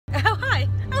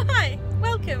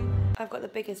I've got the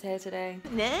biggest hair today.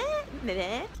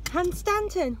 Hand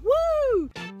Stanton,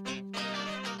 woo!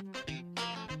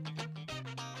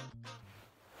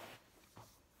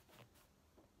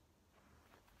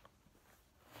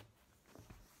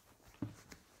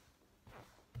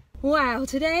 Wow,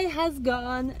 today has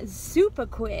gone super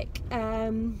quick,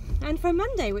 and for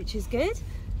Monday, which is good.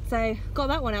 So got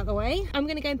that one out of the way. I'm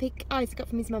gonna go and pick Isaac up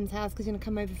from his mum's house because he's gonna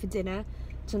come over for dinner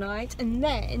tonight, and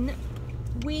then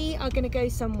we are gonna go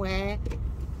somewhere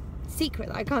secret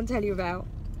that I can't tell you about.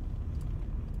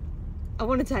 I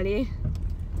want to tell you,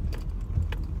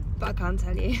 but I can't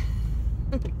tell you.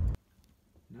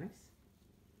 Nice.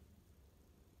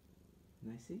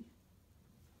 Nicey.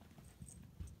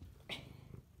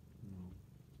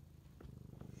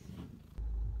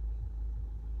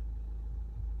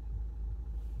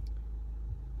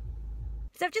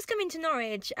 So I've just come into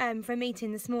Norwich for a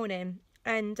meeting this morning,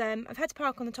 and I've had to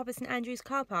park on the top of St Andrew's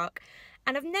car park,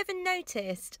 and I've never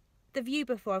noticed the view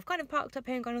before. I've kind of parked up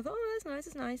here and gone, I thought, oh, that's nice,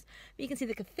 that's nice. But you can see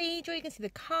the cathedral, you can see the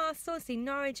castle, see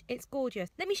Norwich, it's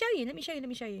gorgeous. Let me show you, let me show you, let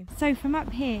me show you. So from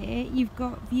up here, you've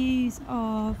got views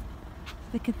of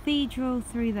the cathedral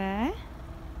through there,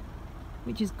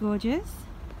 which is gorgeous.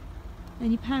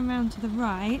 Then you pan round to the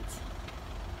right,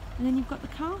 and then you've got the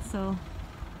castle.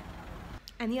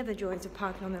 And the other joys of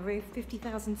parking on the roof,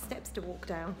 50,000 steps to walk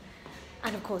down.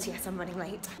 And of course, yes, I'm running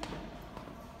late.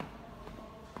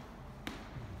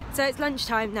 So it's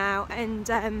lunchtime now, and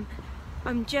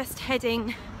I'm just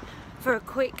heading for a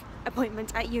quick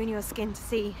appointment at You and Your Skin to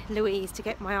see Louise to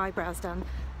get my eyebrows done.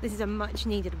 This is a much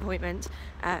needed appointment.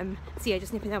 So yeah,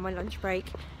 just nipping down my lunch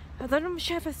break. Although I'm not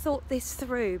sure if I thought this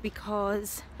through,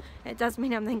 because it does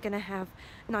mean I'm then going to have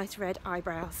nice red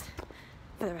eyebrows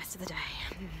for the rest of the day.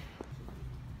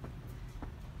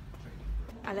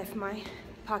 I left my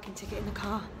parking ticket in the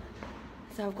car,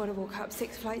 so I've got to walk up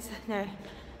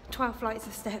 12 flights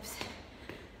of steps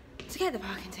to get the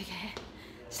parking ticket,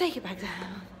 to take it back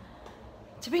down,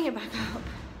 to bring it back up,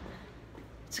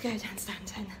 to go down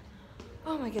Stanton.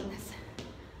 Oh my goodness.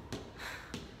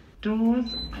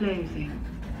 Doors closing.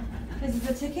 This is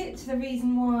the ticket to the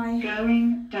reason why...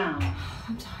 Going down.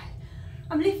 I'm tired.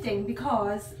 I'm lifting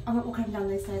because I'm not walking up and down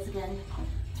those stairs again.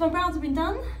 So my brows have been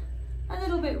done. A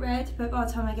little bit red, but by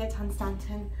the time I get to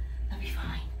Stanton, they'll be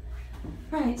fine.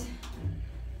 Right.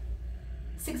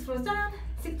 6 floors down,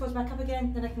 6 floors back up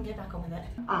again, then I can get back on with it.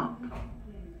 Up.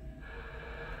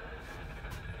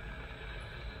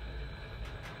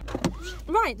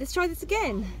 Right, let's try this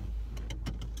again.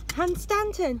 Hand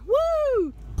Stanton,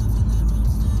 woo!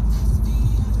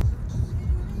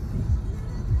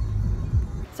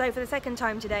 So for the second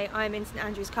time today, I'm in St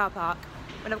Andrew's car park,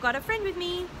 and I've got a friend with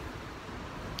me.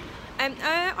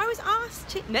 I was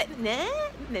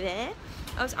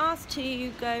asked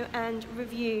to go and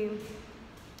review.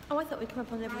 Oh, I thought we'd come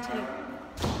up on level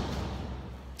 2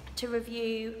 to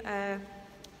review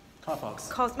Car parks.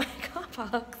 Cosmo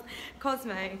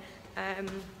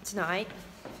tonight,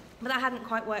 but that hadn't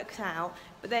quite worked out.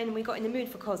 But then we got in the mood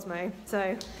for Cosmo,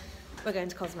 so we're going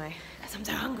to Cosmo because I'm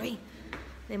so hungry.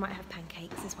 They might have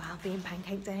pancakes as well, being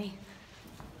Pancake Day.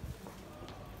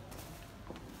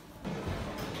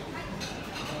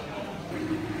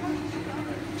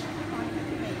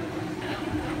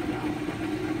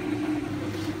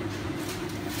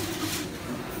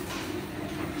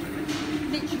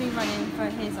 Literally running for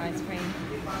his ice cream.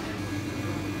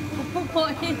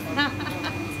 What is that?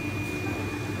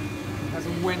 That's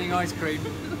a winning ice cream.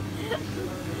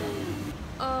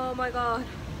 Oh my god.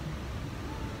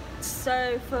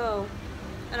 So full.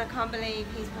 And I can't believe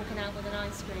he's walking out with an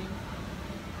ice cream.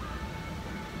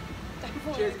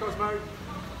 Cheers, Cosmo.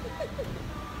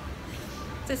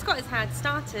 So Scott has had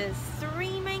starters,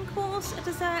 3 main course, a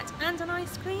dessert and an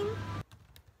ice cream.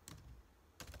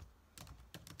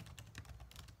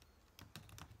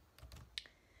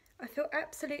 I feel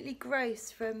absolutely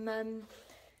gross from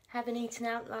having eaten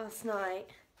out last night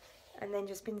and then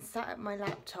just been sat at my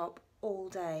laptop all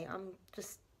day. I'm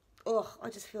just, I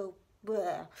just feel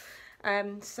bleh.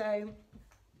 So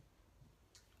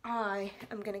I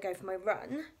am going to go for my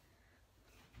run.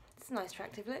 It's a nice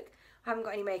attractive look. I haven't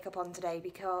got any makeup on today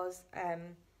because I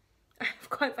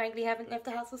quite frankly haven't left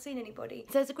the house or seen anybody.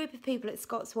 So there's a group of people at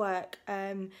Scott's work.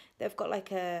 They've got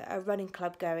like a running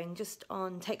club going just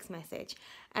on text message,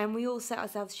 and we all set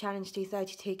ourselves a challenge to do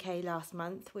 32k last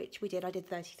month, which we did. I did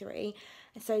 33.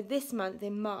 And so this month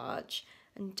in March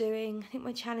I'm doing, I think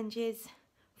my challenge is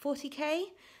 40k.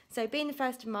 So being the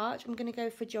 1st of March, I'm going to go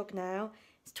for a jog now.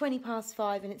 It's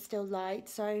 5:20 and it's still light,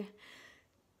 so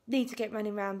need to get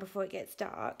running around before it gets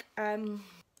dark. I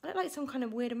look like some kind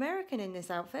of weird American in this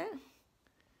outfit.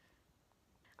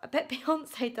 I bet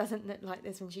Beyonce doesn't look like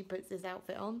this when she puts this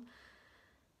outfit on.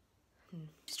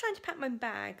 Just trying to pack my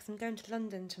bags. I'm going to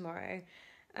London tomorrow.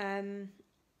 I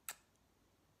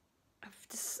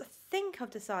think I've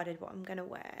decided what I'm going to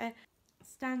wear.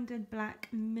 Standard black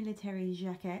military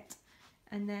jacket.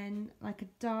 And then like a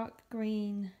dark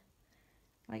green,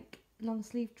 like long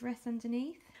sleeve dress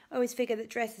underneath. I always figure that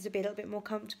dresses would be a little bit more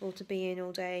comfortable to be in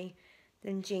all day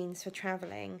than jeans for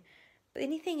travelling. But the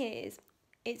only thing is,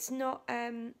 it's not,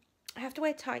 I have to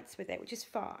wear tights with it, which is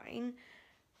fine.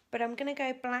 But I'm going to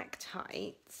go black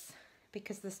tights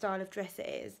because of the style of dress it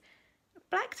is.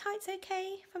 Black tights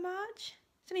okay for March?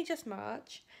 It's only just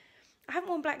March. I haven't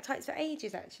worn black tights for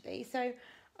ages actually, so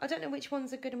I don't know which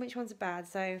ones are good and which ones are bad.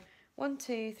 So 1,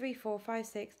 2, 3, 4, 5,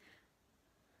 6.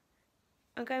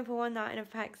 I'm going for one night and I've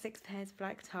packed 6 pairs of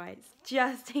black tights,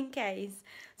 just in case.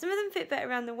 Some of them fit better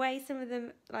around the waist, some of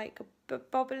them like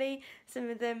bobbly, some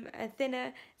of them are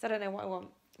thinner, so I don't know what I want.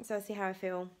 So I'll see how I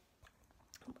feel,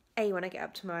 A, when I get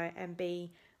up tomorrow, and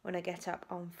B, when I get up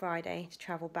on Friday to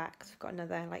travel back, because I've got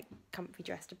another like comfy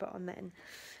dress to put on then.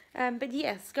 But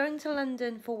yes, going to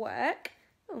London for work.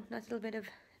 Oh, nice little bit of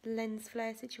lens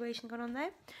flare situation going on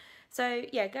there. So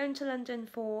yeah, going to London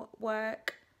for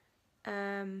work,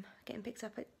 getting picked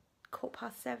up at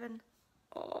 7:15.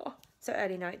 Oh, so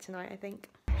early night tonight, I think.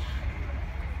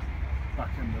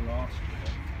 Back in the last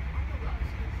year,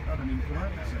 I don't even know.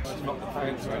 It's not the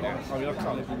pants right now. I mean, I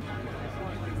can't.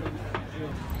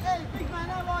 Hey, big man,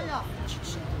 how are ya?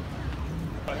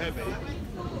 Quite heavy.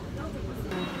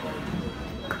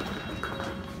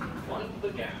 One the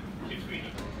gap between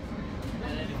them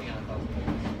and anything else.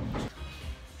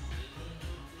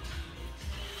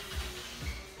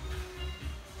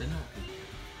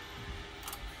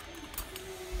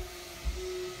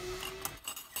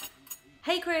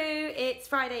 Hey crew, it's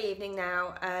Friday evening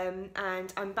now,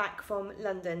 and I'm back from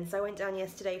London. So I went down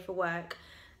yesterday for work,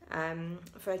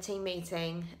 for a team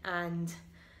meeting, and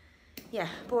yeah,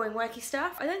 boring worky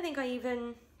stuff. I don't think I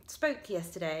even spoke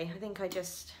yesterday. I think I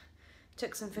just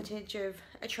took some footage of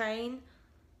a train,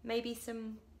 maybe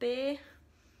some beer.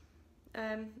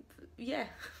 Yeah,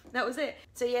 that was it.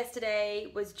 So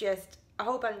yesterday was just a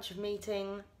whole bunch of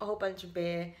meeting, a whole bunch of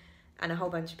beer, and a whole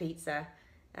bunch of pizza.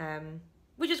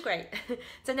 Which is great.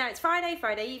 So now it's Friday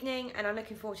evening, and I'm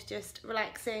looking forward to just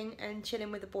relaxing and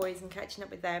chilling with the boys and catching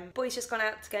up with them. Boys just gone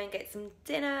out to go and get some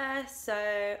dinner,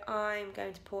 so I'm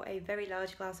going to pour a very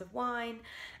large glass of wine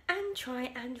and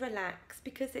try and relax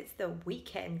because it's the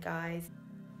weekend, guys.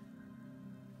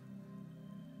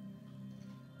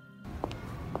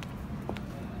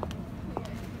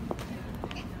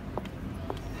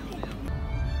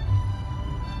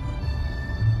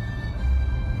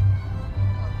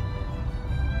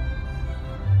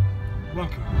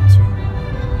 Welcome to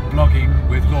Vlogging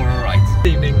with Laura Wright.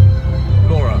 Good evening,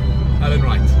 Laura, Ellen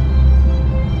Wright.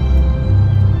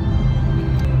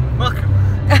 Welcome.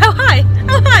 Oh hi!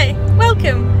 Oh hi!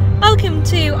 Welcome! Welcome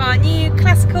to our new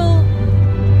classical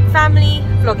family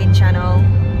vlogging channel.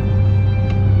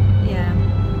 Yeah.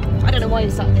 I don't know why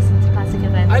you started listening to classic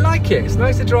events. I like it. It's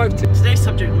nice to drive to. Today's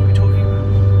subject we'll be talking about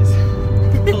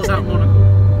is pulls out monocle.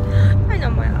 I know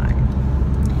my life.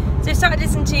 So we started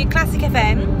listening to Classic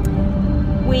FM.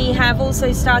 We have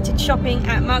also started shopping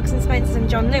at Marks and Spencer's and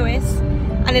John Lewis.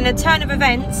 And in a turn of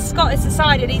events, Scott has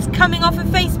decided he's coming off of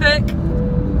Facebook.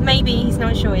 Maybe, he's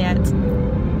not sure yet.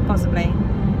 Possibly.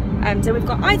 So we've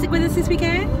got Isaac with us this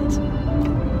weekend.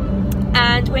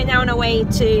 And we're now on our way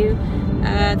to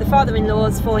the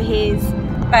father-in-law's for his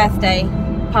birthday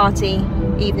party,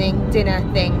 evening, dinner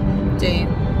thing,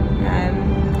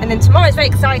 and then tomorrow's very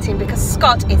exciting because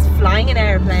Scott is flying an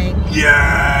aeroplane.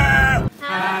 Yeah!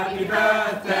 Happy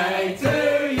birthday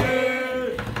to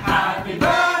you. Happy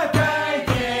birthday,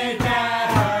 dear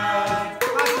Dad.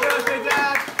 Happy birthday,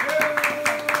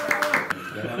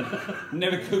 Dad!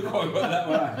 Never could quite work that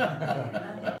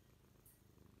one.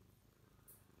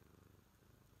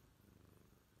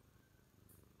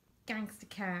 Gangster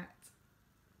cat.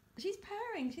 She's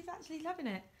purring, she's actually loving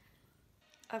it.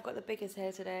 I've got the biggest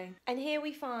hair today. And here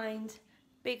we find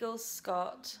big ol'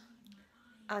 Scott,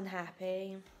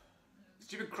 unhappy.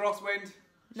 Stupid crosswind.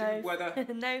 No, Stupid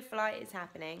weather. no flight is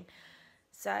happening.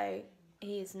 So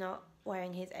he is not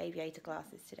wearing his aviator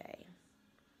glasses today.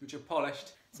 Which are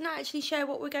polished. So not actually sure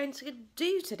what we're going to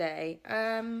do today,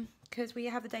 because we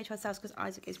have the day to ourselves because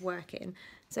Isaac is working.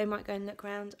 So we might go and look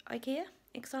around IKEA,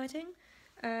 exciting.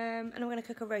 And I'm going to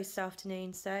cook a roast this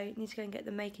afternoon, so I need to go and get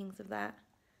the makings of that.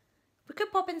 We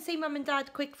could pop and see Mum and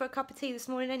Dad quick for a cup of tea this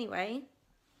morning anyway.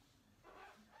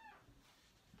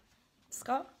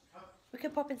 Scott? We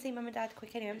could pop and see Mum and Dad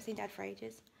quick anyway, I haven't seen Dad for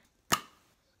ages.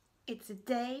 It's a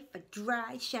day for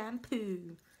dry shampoo.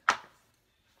 You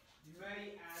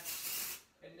may add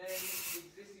a name to the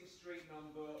existing street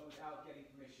number without getting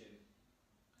permission.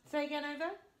 Say again,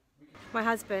 over? My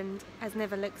husband has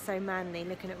never looked so manly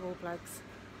looking at raw plugs.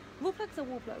 Raw plugs or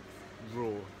wall plugs?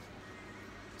 Raw.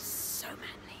 So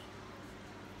manly.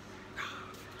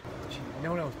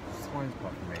 No one else signs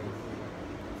apart from me.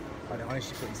 I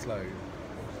actually pretty slow.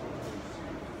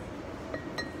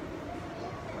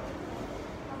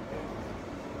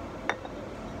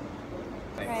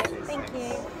 Right, thank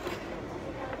you.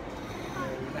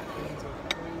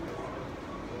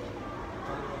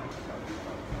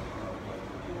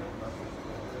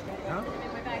 Huh?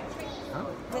 I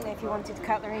don't know if you wanted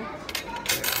cutlery.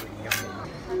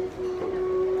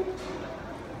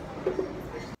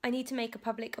 I need to make a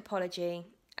public apology.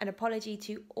 An apology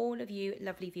to all of you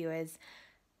lovely viewers.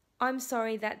 I'm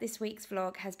sorry that this week's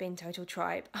vlog has been total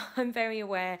tripe. I'm very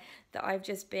aware that I've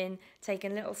just been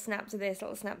taking little snaps of this,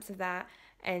 little snaps of that,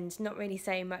 and not really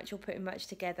saying much or putting much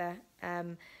together.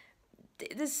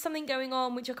 There's something going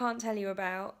on which I can't tell you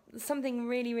about. Something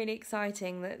really, really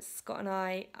exciting that Scott and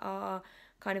I are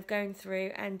kind of going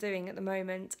through and doing at the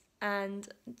moment, and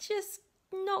just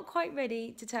not quite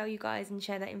ready to tell you guys and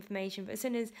share that information. But as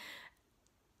soon as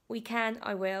we can,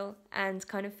 I will, and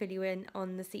kind of fill you in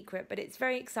on the secret. But it's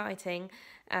very exciting,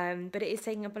 but it is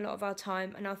taking up a lot of our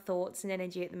time and our thoughts and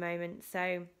energy at the moment.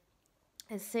 So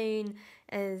as soon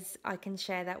as I can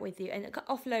share that with you and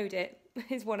offload it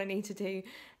is what I need to do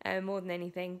more than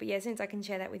anything. But yeah, as soon as I can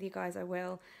share that with you guys, I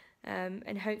will.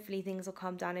 And hopefully things will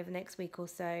calm down over the next week or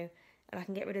so, and I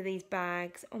can get rid of these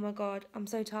bags. Oh my God, I'm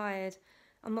so tired.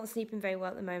 I'm not sleeping very well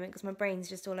at the moment because my brain's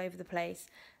just all over the place.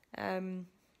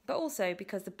 But also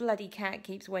because the bloody cat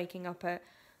keeps waking up at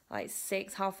like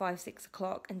 6, half 5, 6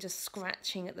 o'clock and just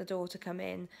scratching at the door to come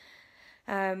in.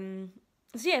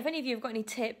 So yeah, if any of you have got any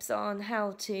tips on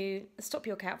how to stop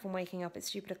your cat from waking up at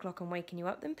stupid o'clock and waking you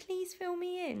up, then please fill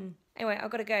me in. Anyway, I've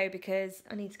got to go because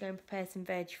I need to go and prepare some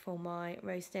veg for my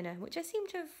roast dinner, which I seem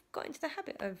to have got into the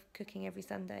habit of cooking every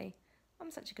Sunday.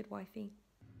 I'm such a good wifey.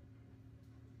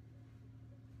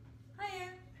 Hiya.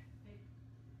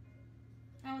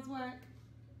 How was work?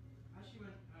 Actually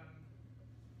went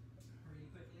really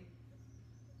quickly.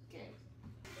 Good.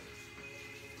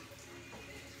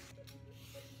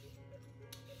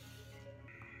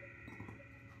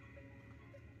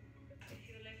 If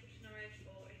you're local to Norwich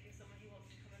or if you're someone who wants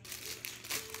to come and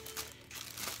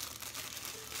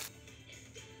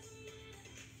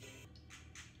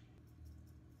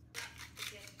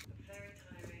very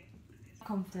tiring.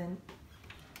 Confident.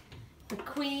 The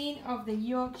Queen of the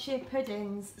Yorkshire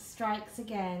Puddings strikes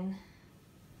again.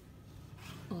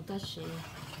 Or does she?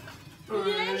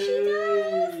 Yeah, she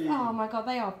does! Oh my God,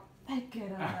 they are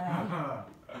good, aren't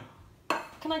they?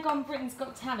 Can I go on Britain's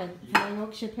Got Talent for my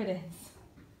Yorkshire puddings?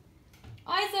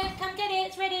 Isaac, come get it,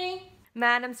 it's ready!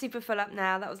 Man, I'm super full up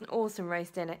now. That was an awesome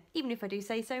roast dinner, even if I do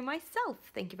say so myself.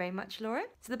 Thank you very much, Laura.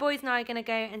 So the boys and I are going to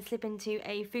go and slip into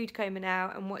a food coma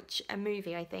now and watch a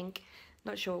movie, I think.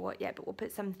 Not sure what yet, but we'll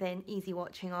put something easy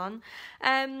watching on.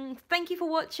 Thank you for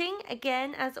watching,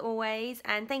 again, as always.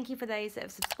 And thank you for those that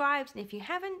have subscribed. And if you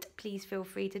haven't, please feel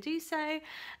free to do so.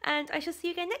 And I shall see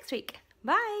you again next week.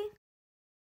 Bye!